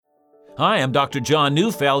Hi, I'm Dr. John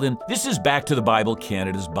Neufeld, and this is Back to the Bible,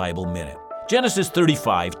 Canada's Bible Minute. Genesis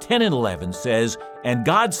 35:10 and 11 says, "And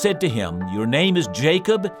God said to him, Your name is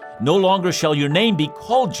Jacob. No longer shall your name be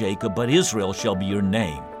called Jacob, but Israel shall be your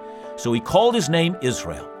name." So he called his name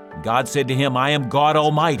Israel. God said to him, "I am God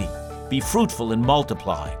Almighty. Be fruitful and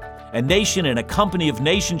multiply. A nation and a company of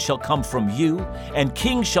nations shall come from you, and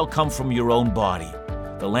kings shall come from your own body.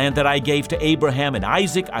 The land that I gave to Abraham and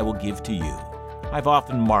Isaac I will give to you." I've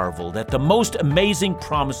often marveled at the most amazing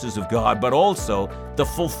promises of God, but also the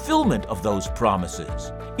fulfillment of those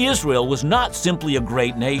promises. Israel was not simply a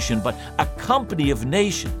great nation, but a company of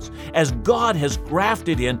nations, as God has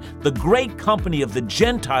grafted in the great company of the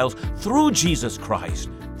Gentiles through Jesus Christ,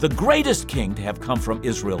 the greatest king to have come from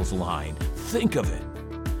Israel's line. Think of it.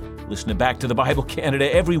 Listen to Back to the Bible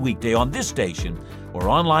Canada every weekday on this station or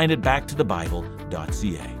online at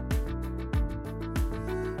backtothebible.ca.